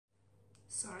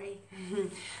Sorry.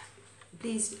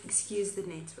 Please excuse the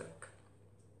network.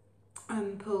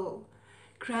 Paul.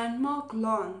 Grandma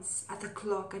glanced at the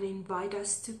clock and invited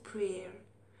us to prayer,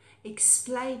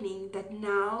 explaining that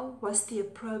now was the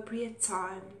appropriate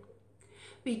time.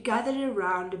 We gathered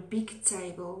around a big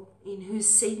table, in whose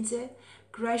center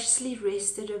graciously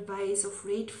rested a vase of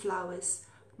red flowers,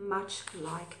 much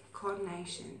like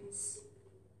carnations.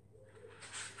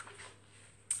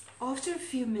 After a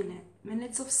few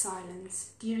minutes of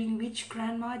silence, during which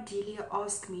Grandma Delia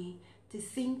asked me to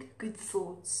think good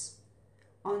thoughts,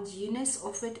 Aunt Eunice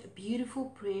offered a beautiful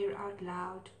prayer out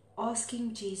loud,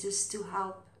 asking Jesus to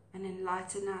help and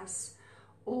enlighten us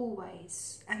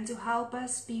always, and to help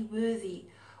us be worthy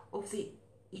of the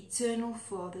eternal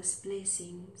Father's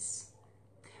blessings.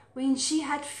 When she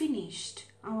had finished,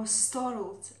 I was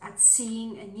startled at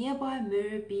seeing a nearby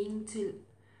mirror begin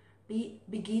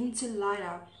to light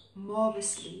up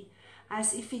marvelously,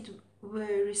 as if it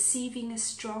were receiving a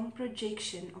strong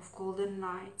projection of golden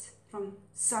light from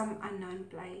some unknown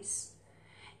place.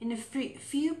 In a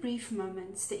few brief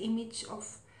moments, the image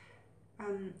of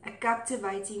a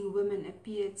captivating woman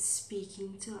appeared,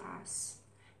 speaking to us.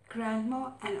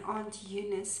 Grandma and Aunt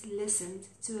Eunice listened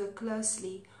to her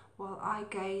closely while I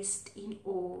gazed in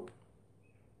awe.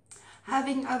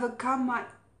 Having overcome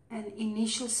an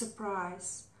initial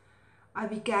surprise, I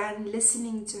began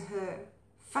listening to her,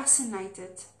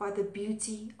 fascinated by the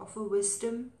beauty of her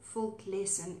wisdom-filled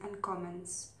lesson and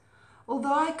comments,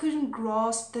 although I couldn't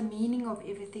grasp the meaning of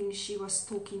everything she was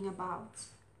talking about.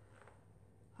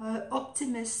 Her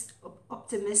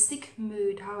optimistic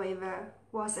mood, however,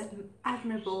 was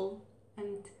admirable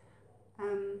and,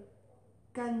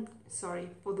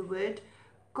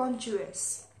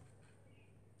 conscious,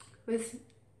 with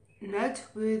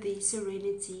noteworthy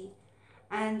serenity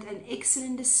and an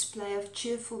excellent display of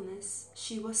cheerfulness.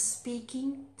 She was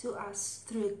speaking to us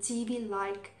through a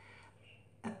TV-like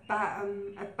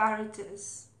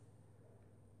apparatus,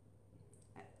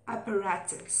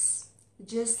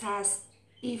 just as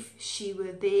if she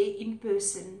were there in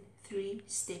person 3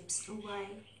 steps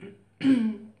away.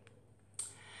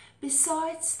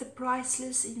 Besides the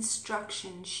priceless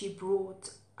instruction she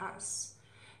brought us,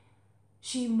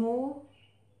 she more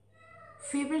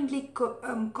fervently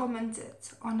commented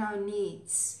on our need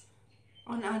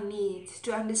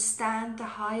to understand the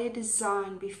higher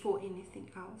design before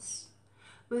anything else,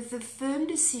 with the firm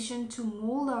decision to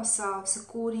mold ourselves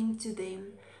according to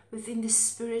them within the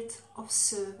spirit of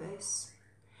service.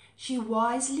 She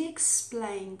wisely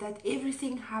explained that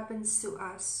everything happens to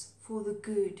us for the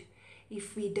good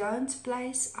if we don't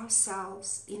place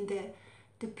ourselves in the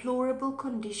deplorable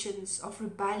conditions of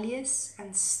rebellious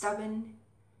and stubborn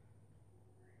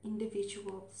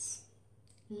individuals.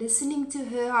 Listening to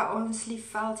her, I honestly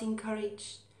felt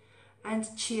encouraged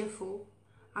and cheerful.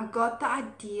 I got the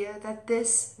idea that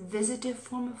this visitor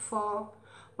from afar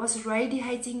was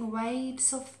radiating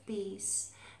waves of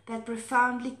peace that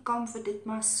profoundly comforted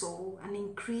my soul and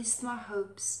increased my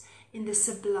hopes in the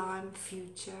sublime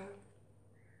future.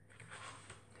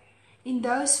 In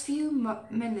those few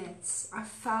minutes, I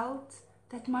felt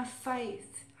that my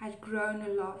faith had grown a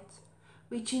lot,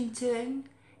 which in turn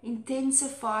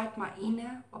intensified my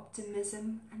inner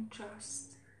optimism and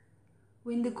trust.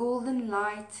 When the golden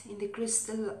light in the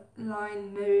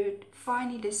crystalline mirror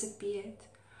finally disappeared,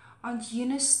 Aunt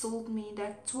Eunice told me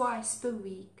that twice per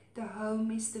week the home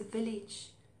is the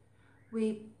village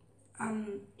where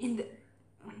Aunt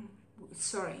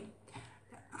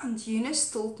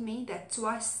Eunice told me that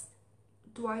twice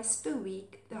per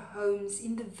week the homes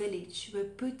in the village were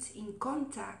put in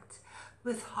contact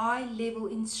with high-level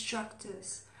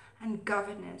instructors and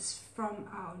governors from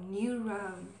our new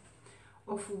realm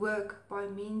of work by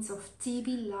means of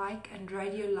TV-like and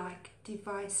radio-like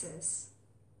devices.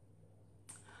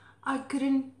 I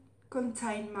couldn't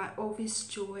contain my obvious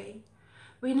joy.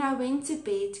 When I went to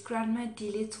bed, Grandma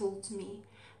Delia told me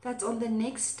that on the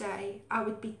next day I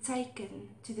would be taken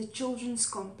to the children's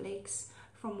complex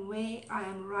from where I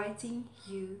am writing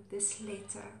you this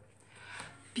letter.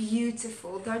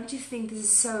 Beautiful. Don't you think this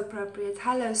is so appropriate?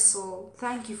 Hello, Saul.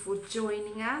 Thank you for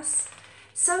joining us.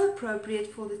 So appropriate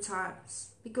for the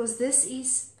times, because this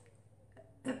is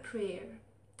a prayer.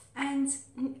 And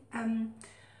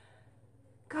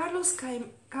Carlos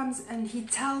comes and he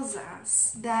tells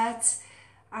us that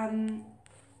a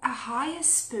higher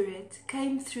spirit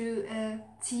came through a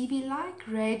TV-like,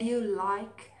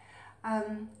 radio-like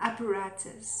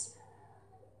apparatus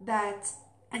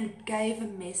and gave a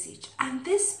message. And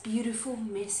this beautiful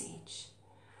message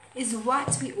is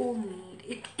what we all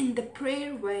need in the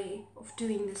prayer way of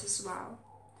doing this as well,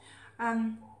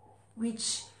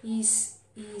 which is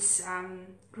his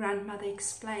grandmother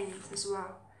explained as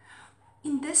well.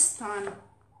 In this time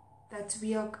that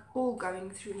we are all going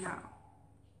through now,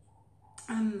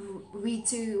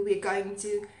 we're going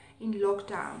to in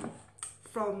lockdown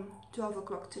from 12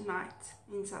 o'clock tonight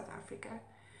in South Africa.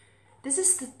 This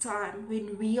is the time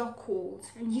when we are called,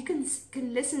 and you can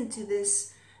listen to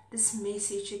this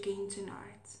message again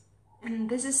tonight. And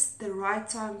this is the right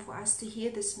time for us to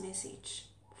hear this message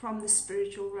from the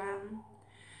spiritual realm,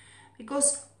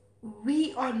 because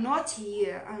we are not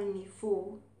here only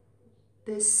for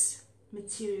this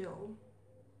material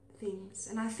things.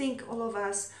 And I think all of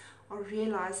us are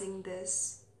realizing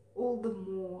this all the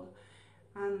more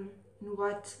in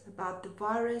what about the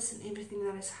virus and everything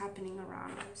that is happening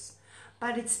around us.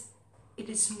 But it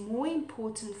is more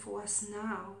important for us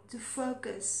now to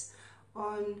focus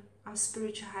on our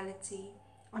spirituality,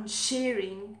 on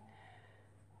sharing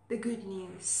the good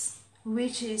news,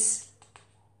 which is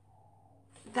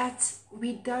that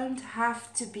we don't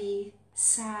have to be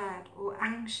sad or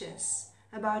anxious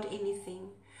about anything.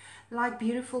 Like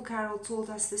beautiful Carol told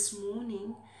us this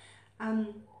morning,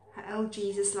 El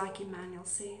Jesus, like Emmanuel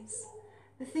says,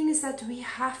 the thing is that we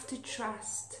have to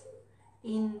trust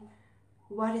in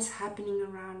what is happening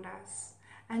around us,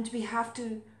 and we have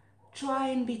to try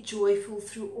and be joyful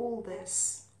through all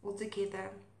this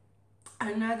altogether.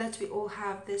 I know that we all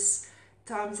have this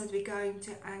times that we go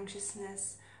into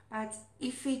anxiousness, but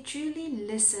if we truly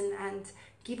listen and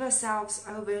give ourselves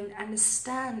over and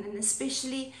understand, and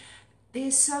especially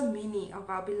there's so many of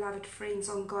our beloved friends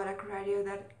on Kardec Radio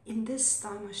that in this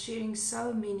time are sharing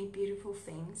so many beautiful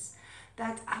things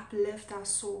that uplift our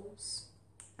souls.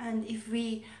 And if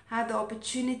we have the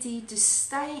opportunity to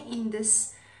stay in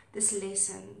this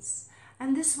lessons,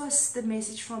 and this was the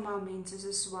message from our mentors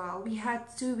as well. We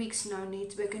had 2 weeks no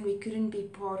network, and we couldn't be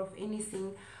part of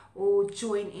anything or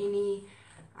join any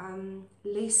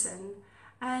lesson.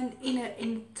 And in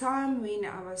a time when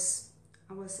I was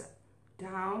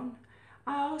down,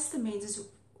 I asked the mentors,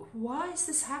 why is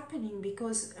this happening?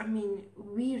 Because I mean,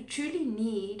 we truly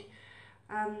need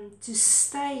to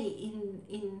stay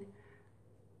in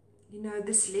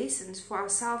this lessons for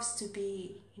ourselves to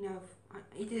be,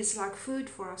 it is like food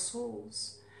for our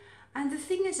souls. And the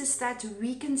thing is that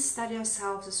we can study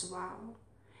ourselves as well.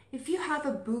 If you have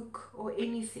a book or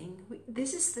anything,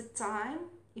 this is the time.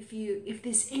 If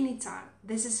there's any time,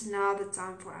 this is now the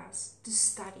time for us to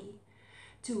study,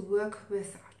 to work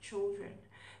with our children,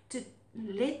 to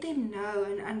let them know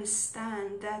and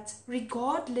understand that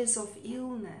regardless of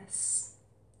illness,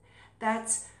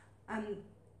 that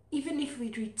even if we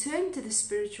return to the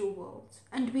spiritual world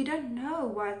and we don't know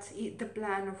what the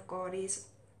plan of God is,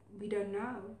 we don't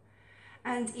know.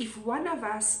 And if one of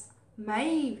us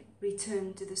may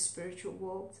return to the spiritual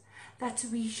world, that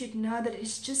we should know that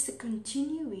it's just a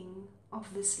continuing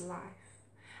of this life.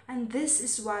 And this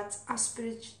is what our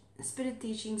spirit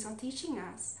teachings are teaching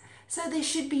us. So there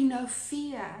should be no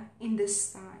fear in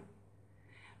this time.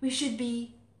 We should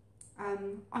be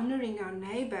honoring our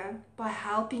neighbor by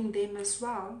helping them as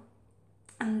well.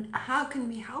 And how can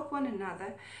we help one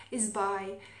another is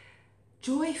by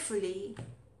joyfully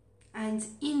and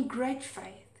in great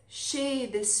faith share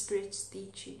the Spirit's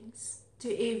teachings to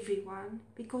everyone,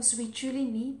 because we truly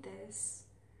need this.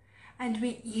 And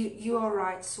you are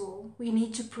right, Saul, we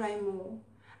need to pray more.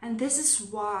 And this is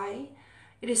why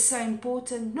it is so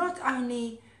important, not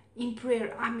only in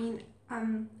prayer. I mean,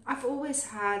 I've always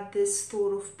had this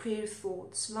thought of prayer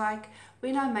thoughts, like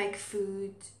when I make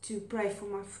food, to pray for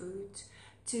my food,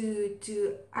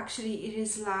 to actually, it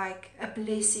is like a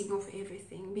blessing of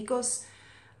everything, because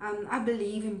I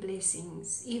believe in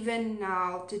blessings. Even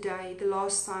now, today, the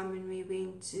last time when we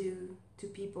went to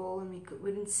people and we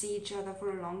wouldn't see each other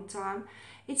for a long time,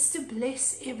 it's to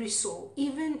bless every soul,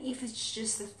 even if it's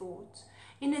just a thought.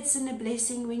 And it's in a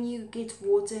blessing when you get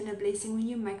water, and a blessing when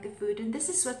you make the food. And this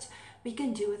is what we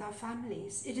can do with our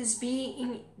families. It is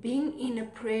being in a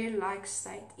prayer-like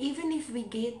state. Even if we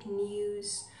get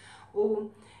news,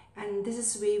 and this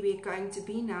is where we're going to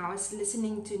be now, is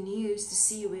listening to news to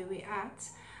see where we're at,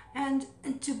 and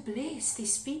to bless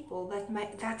these people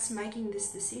that's making these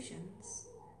decisions.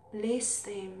 Bless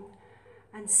them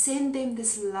and send them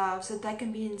this love so that they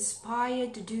can be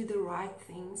inspired to do the right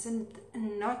things, and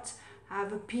not have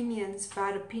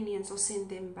bad opinions, or send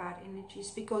them bad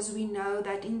energies, because we know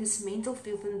that in this mental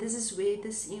field, and this is where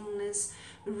this illness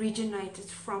originated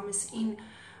from, is in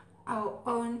our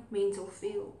own mental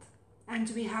field. And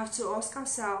we have to ask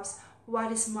ourselves,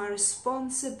 what is my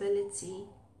responsibility?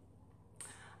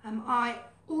 Am I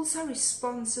also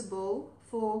responsible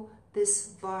for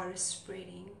this virus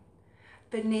spreading?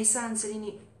 Vanessa and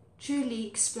Celine truly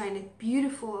explained it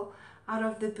beautiful, out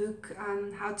of the book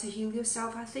How to Heal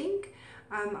Yourself, I think,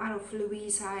 out of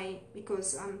Louise Hay,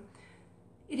 because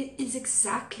it is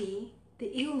exactly the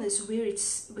illness where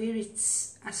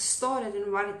it's started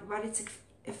and what it's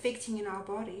affecting in our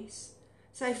bodies.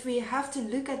 So if we have to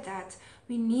look at that,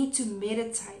 we need to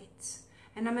meditate.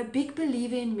 And I'm a big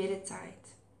believer in meditate.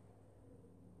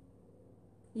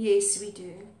 Yes, we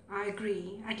do. I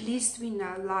agree. At least we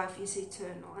know life is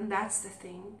eternal, and that's the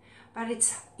thing. But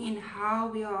it's in how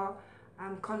we are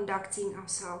conducting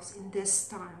ourselves in this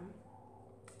time.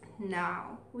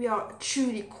 Now, we are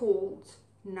truly called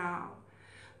now.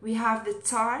 We have the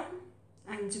time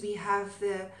and we have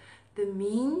the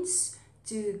means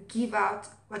to give out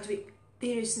what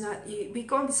we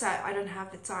can't say, I don't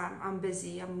have the time, I'm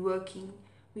busy, I'm working.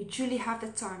 We truly have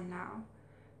the time now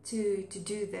to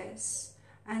do this,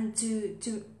 and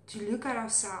to look at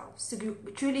ourselves, to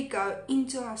truly go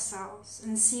into ourselves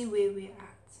and see where we're at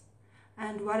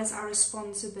and what is our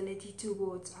responsibility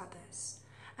towards others,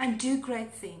 and do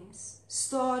great things.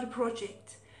 Start a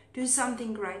project, do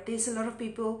something great. There's a lot of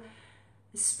people,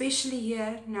 especially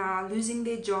here now, losing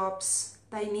their jobs.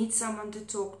 They need someone to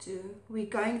talk to. We're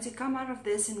going to come out of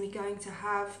this and we're going to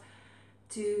have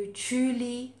to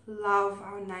truly love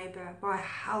our neighbor by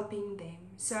helping them.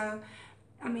 So,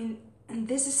 I mean, and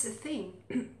this is the thing.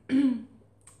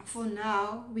 For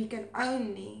now, we can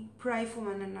only pray for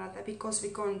one another because we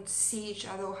can't see each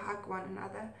other or hug one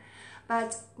another.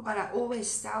 But what I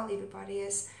always tell everybody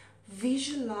is,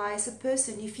 visualize a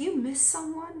person. If you miss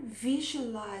someone,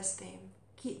 visualize them,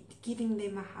 giving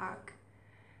them a hug.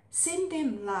 Send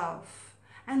them love.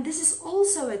 And this is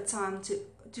also a time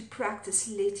to practice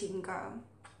letting go,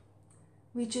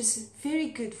 which is very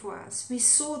good for us. We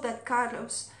saw that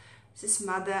Carlos, his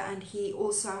mother, and he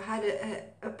also had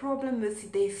a problem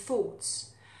with their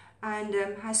thoughts. And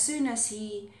as soon as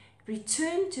he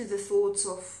returned to the thoughts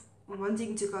of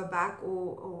wanting to go back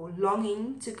or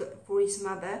longing for his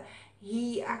mother,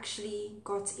 he actually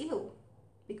got ill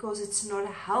because it's not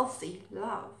a healthy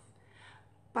love.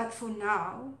 But for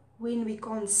now, when we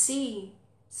can't see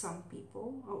some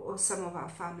people or some of our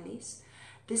families,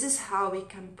 this is how we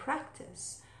can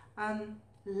practice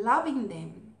loving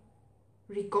them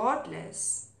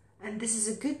regardless. And this is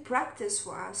a good practice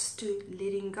for us to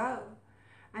letting go.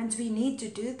 And we need to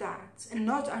do that. And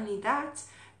not only that,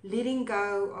 letting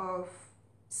go of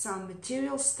some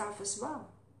material stuff as well.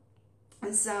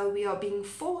 And so we are being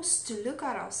forced to look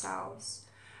at ourselves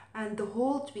and the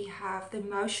hold we have, the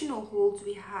emotional hold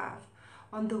we have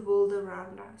on the world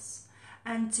around us,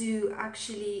 and to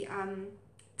actually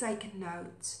take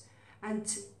note and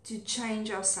to change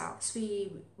ourselves.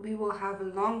 We will have a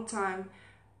long time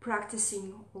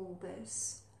practicing all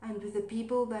this, and with the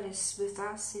people that is with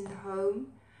us in the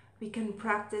home, we can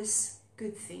practice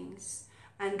good things,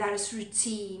 and that is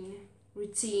routine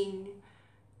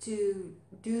to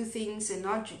do things and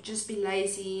not just be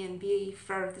lazy and be in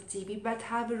front of the TV, but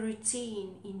have a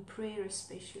routine in prayer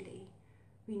especially.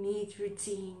 We need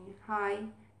routine. Hi,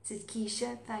 it's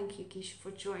Keisha. Thank you, Keisha, for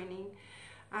joining.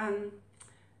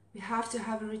 We have to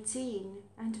have a routine,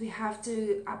 and we have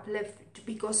to uplift,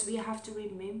 because we have to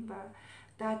remember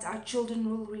that our children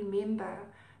will remember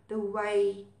the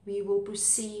way we will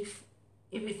perceive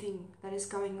everything that is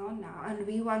going on now, and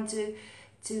we want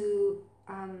to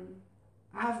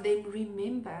have them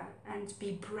remember and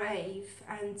be brave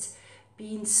and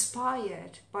be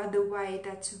inspired by the way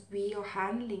that we are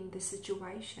handling the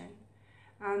situation,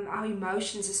 our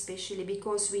emotions especially,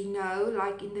 because we know,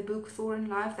 like in the book Thorn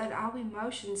Life, that our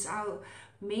emotions, our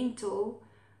mental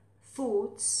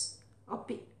thoughts,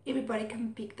 everybody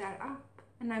can pick that up.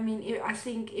 And I mean, I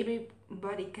think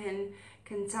everybody can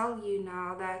tell you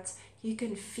now that you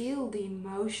can feel the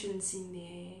emotions in the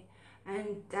air.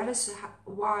 And that is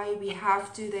why we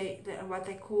have to, what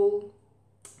they call,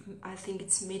 I think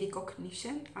it's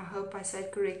metacognition. I hope I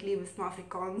said correctly with my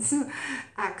Afrikaans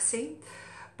accent.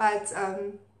 But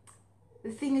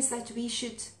the thing is that we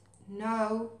should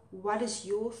know what is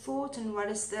your thought and what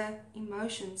is the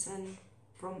emotions and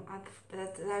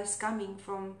that is coming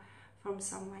from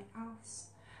somewhere else.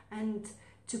 And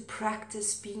to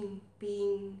practice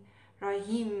being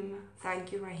Rahim.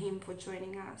 Thank you, Rahim, for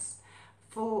joining us.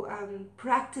 For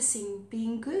practicing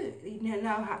being good,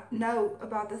 know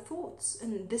about the thoughts.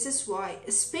 And this is why,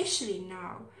 especially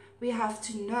now, we have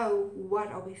to know what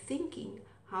are we thinking,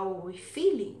 how are we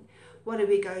feeling, what are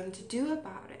we going to do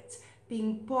about it.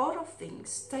 Being part of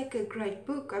things. Take a great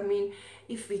book. I mean,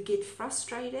 if we get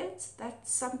frustrated, that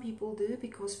some people do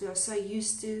because we are so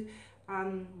used to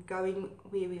going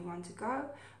where we want to go.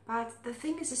 But the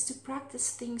thing is to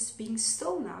practice things being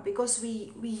still now, because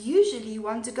we usually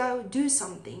want to go do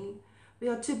something, We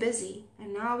are too busy,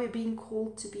 and now we're being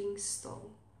called to being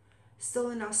still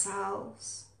in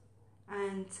ourselves,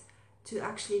 and to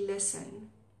actually listen.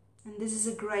 And this is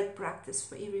a great practice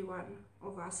for every one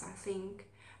of us, I think.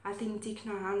 I think Thich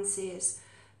Nhat Hanh says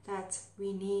that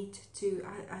we need to,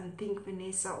 I think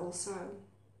Vanessa also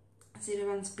said it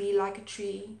once, be like a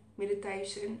tree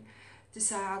meditation, to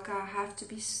say, okay, I have to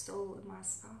be still in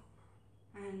myself,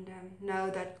 and know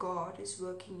that God is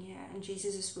working here and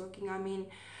Jesus is working. I mean,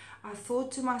 I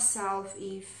thought to myself,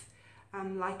 if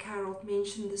like Harold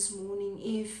mentioned this morning,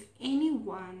 if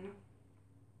anyone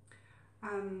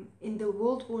in the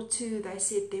World War II, they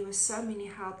said there was so many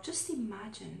help. Just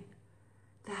imagine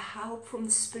the help from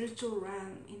the spiritual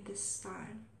realm in this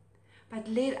time. But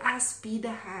let us be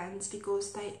the hands,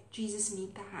 because Jesus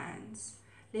needs the hands.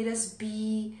 Let us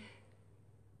be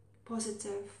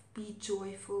positive, be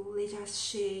joyful, let us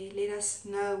share, let us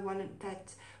know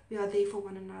that we are there for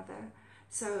one another.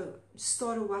 So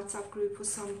start a WhatsApp group for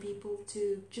some people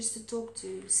to talk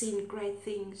to, send great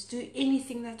things, do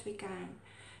anything that we can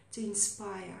to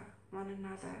inspire one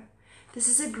another. This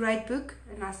is a great book,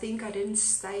 and I think I didn't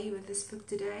stay with this book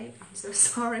today. I'm so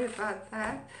sorry about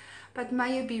that. But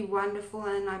may it be wonderful,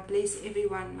 and I bless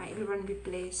everyone. May everyone be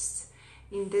blessed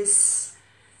in this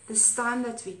time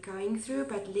that we're going through.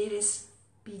 But let us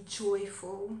be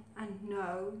joyful and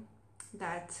know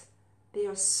that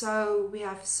we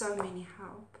have so many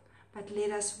help. But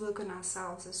let us work on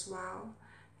ourselves as well,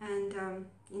 and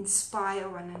inspire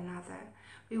one another.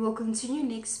 We will continue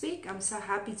next week. I'm so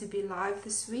happy to be live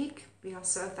this week. We are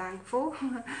so thankful.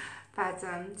 But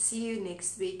see you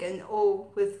next week, and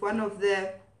with one of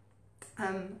the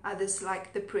others,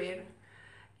 like the prayer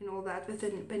and all that with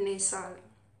Vanessa.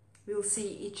 We'll see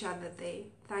each other there.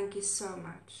 Thank you so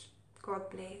much. God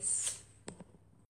bless.